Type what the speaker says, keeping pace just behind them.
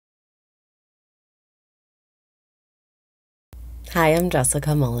Hi, I'm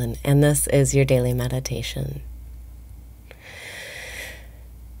Jessica Mullen, and this is your daily meditation.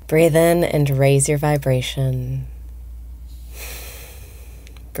 Breathe in and raise your vibration.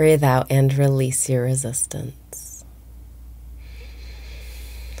 Breathe out and release your resistance.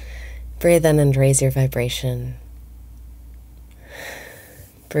 Breathe in and raise your vibration.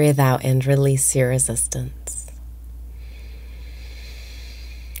 Breathe out and release your resistance.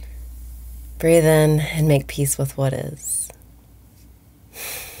 Breathe in and make peace with what is.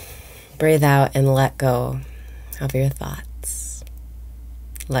 Breathe out and let go of your thoughts.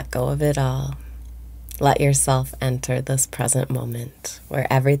 Let go of it all. Let yourself enter this present moment where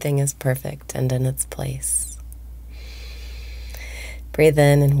everything is perfect and in its place. Breathe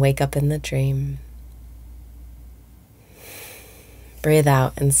in and wake up in the dream. Breathe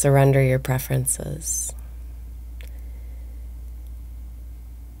out and surrender your preferences.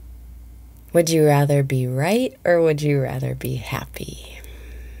 Would you rather be right or would you rather be happy?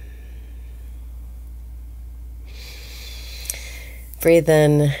 Breathe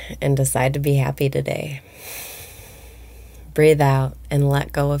in and decide to be happy today. Breathe out and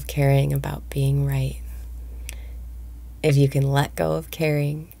let go of caring about being right. If you can let go of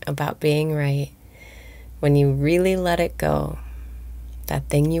caring about being right, when you really let it go, that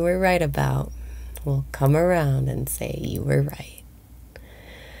thing you were right about will come around and say you were right.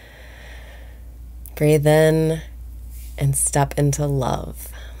 Breathe in and step into love.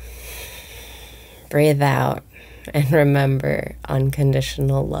 Breathe out and remember,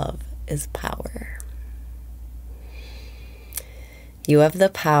 unconditional love is power. You have the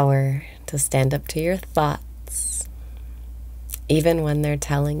power to stand up to your thoughts, even when they're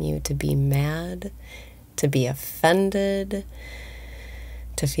telling you to be mad, to be offended,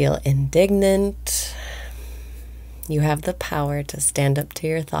 to feel indignant. You have the power to stand up to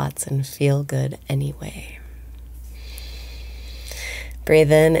your thoughts and feel good anyway.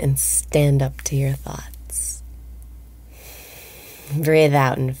 Breathe in and stand up to your thoughts. Breathe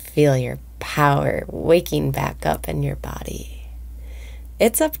out and feel your power waking back up in your body.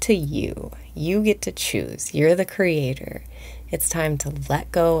 It's up to you. You get to choose. You're the creator. It's time to let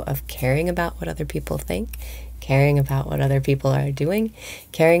go of caring about what other people think, caring about what other people are doing,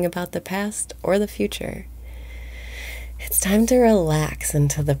 caring about the past or the future. It's time to relax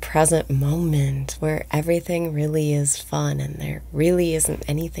into the present moment where everything really is fun and there really isn't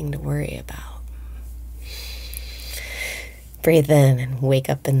anything to worry about. Breathe in and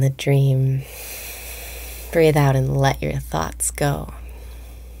wake up in the dream. Breathe out and let your thoughts go.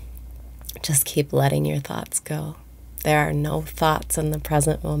 Just keep letting your thoughts go. There are no thoughts in the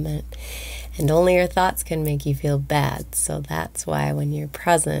present moment, and only your thoughts can make you feel bad. So that's why when you're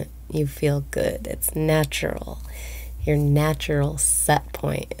present, you feel good. It's natural. Your natural set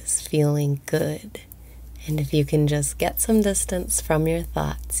point is feeling good. And if you can just get some distance from your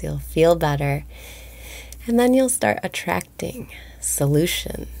thoughts, you'll feel better. And then you'll start attracting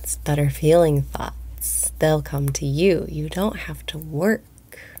solutions, better feeling thoughts. They'll come to you. You don't have to work.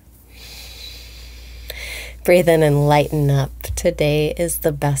 Breathe in and lighten up. Today is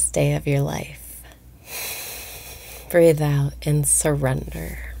the best day of your life. Breathe out and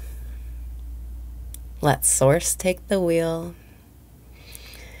surrender. Let Source take the wheel.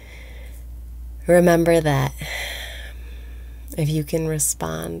 Remember that if you can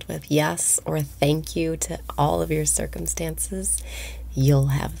respond with yes or thank you to all of your circumstances, you'll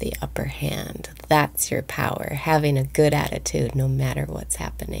have the upper hand. That's your power, having a good attitude no matter what's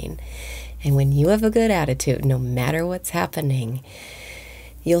happening. And when you have a good attitude, no matter what's happening,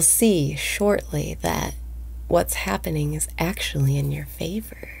 you'll see shortly that what's happening is actually in your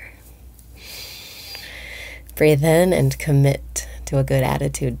favor. Breathe in and commit to a good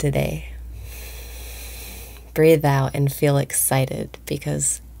attitude today. Breathe out and feel excited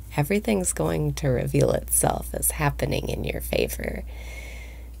because everything's going to reveal itself as happening in your favor.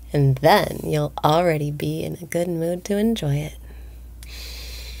 And then you'll already be in a good mood to enjoy it.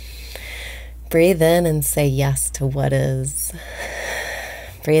 Breathe in and say yes to what is.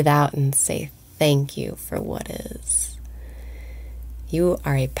 Breathe out and say thank you for what is. You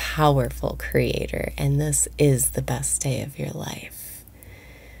are a powerful creator, and this is the best day of your life.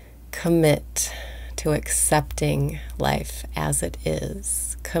 Commit to accepting life as it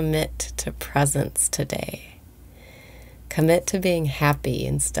is. Commit to presence today. Commit to being happy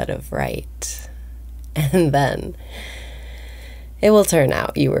instead of right. And then it will turn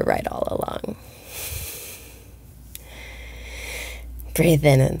out you were right all along. Breathe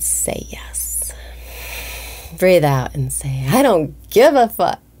in and say yes. Breathe out and say, I don't give a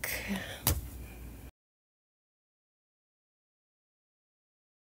fuck.